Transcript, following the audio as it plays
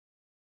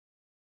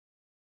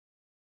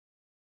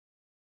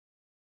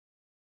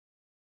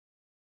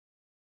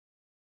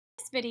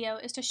video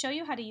is to show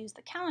you how to use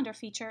the calendar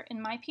feature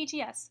in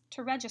MyPGS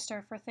to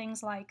register for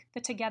things like the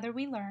Together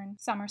We Learn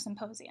Summer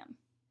Symposium.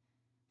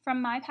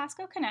 From My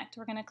Pasco Connect,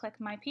 we're going to click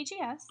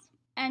MyPGS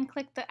and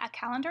click the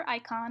calendar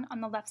icon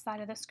on the left side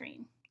of the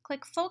screen.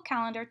 Click Full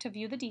Calendar to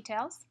view the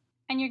details,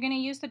 and you're going to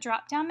use the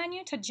drop-down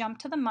menu to jump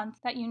to the month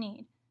that you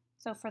need.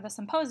 So for the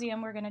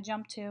symposium, we're going to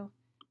jump to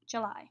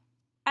July.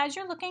 As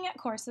you're looking at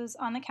courses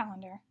on the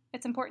calendar,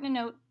 it's important to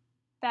note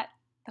that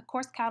the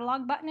Course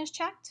Catalog button is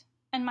checked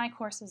and My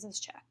Courses is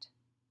checked.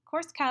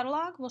 Course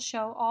Catalog will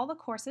show all the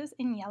courses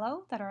in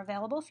yellow that are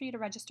available for you to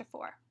register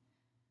for.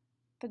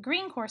 The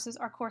green courses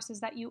are courses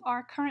that you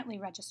are currently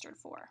registered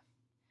for.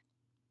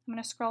 I'm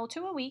going to scroll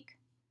to a week.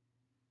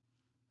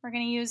 We're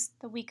going to use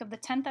the week of the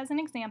 10th as an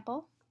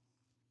example.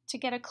 To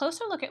get a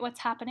closer look at what's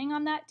happening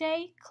on that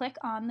day, click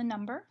on the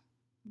number,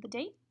 the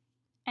date,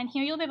 and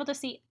here you'll be able to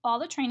see all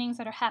the trainings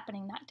that are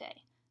happening that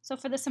day. So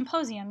for the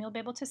symposium, you'll be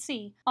able to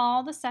see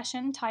all the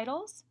session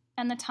titles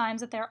and the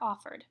times that they're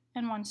offered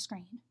in one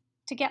screen.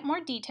 To get more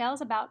details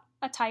about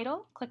a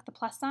title, click the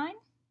plus sign,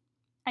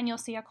 and you'll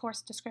see a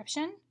course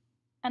description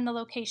and the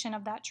location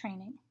of that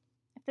training.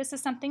 If this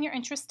is something you're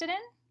interested in,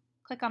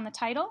 click on the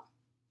title.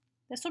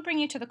 This will bring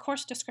you to the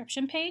course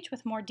description page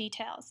with more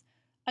details.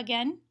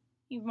 Again,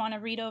 you want to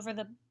read over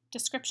the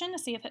description to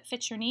see if it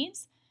fits your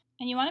needs,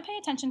 and you want to pay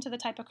attention to the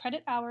type of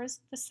credit hours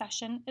the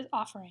session is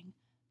offering.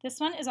 This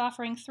one is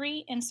offering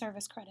 3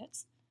 in-service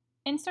credits.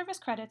 In-service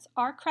credits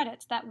are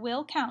credits that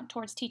will count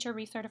towards teacher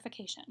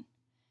recertification.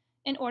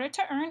 In order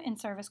to earn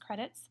in-service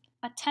credits,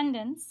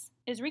 attendance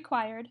is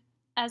required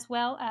as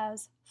well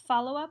as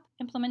follow-up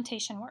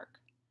implementation work.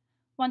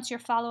 Once your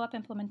follow-up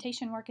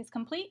implementation work is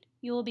complete,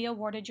 you will be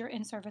awarded your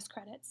in-service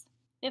credits.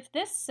 If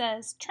this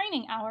says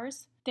training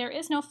hours, there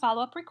is no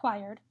follow-up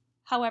required.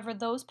 However,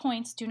 those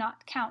points do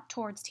not count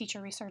towards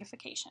teacher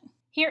recertification.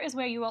 Here is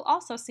where you will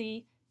also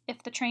see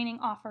if the training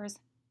offers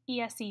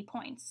ESE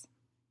points.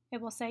 It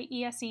will say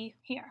ESE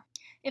here.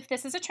 If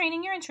this is a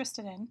training you're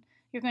interested in,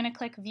 you're going to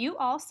click View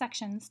All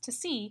Sections to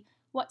see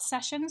what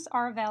sessions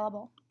are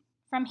available.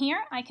 From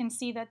here, I can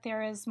see that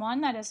there is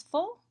one that is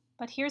full,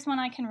 but here's one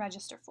I can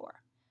register for.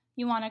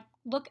 You want to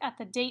look at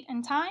the date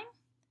and time,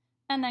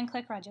 and then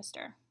click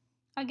Register.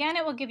 Again,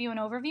 it will give you an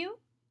overview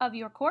of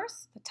your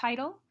course, the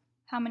title,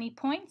 how many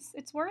points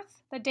it's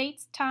worth, the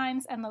dates,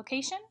 times, and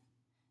location,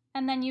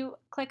 and then you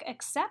click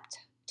Accept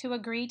to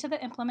agree to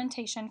the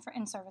implementation for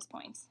in-service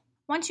points.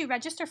 Once you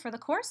register for the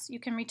course, you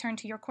can return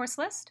to your course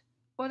list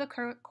or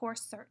the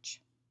course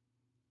search.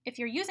 If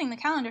you're using the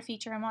calendar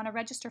feature and want to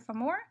register for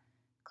more,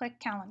 click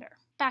Calendar.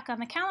 Back on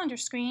the calendar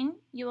screen,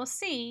 you will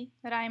see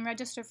that I am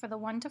registered for the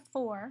 1 to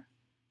 4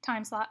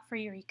 time slot for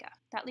Eureka.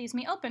 That leaves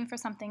me open for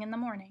something in the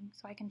morning,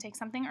 so I can take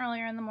something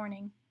earlier in the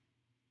morning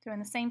doing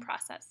the same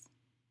process.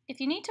 If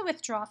you need to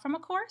withdraw from a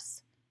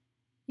course,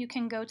 you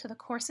can go to the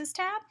Courses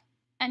tab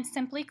and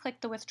simply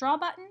click the Withdraw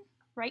button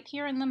right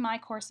here in the My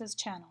Courses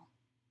channel.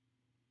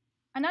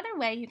 Another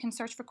way you can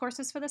search for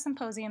courses for the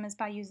symposium is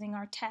by using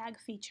our tag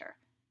feature.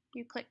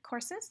 You click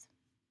Courses.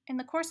 In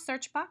the course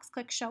search box,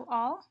 click Show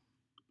All.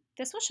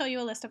 This will show you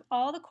a list of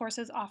all the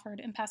courses offered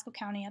in Pasco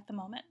County at the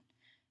moment.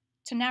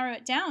 To narrow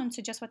it down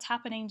to just what's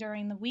happening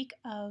during the week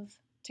of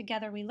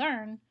Together We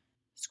Learn,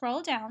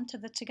 scroll down to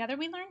the Together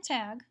We Learn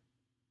tag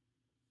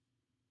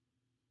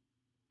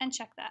and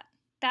check that.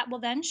 That will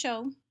then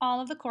show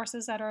all of the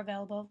courses that are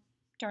available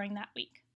during that week.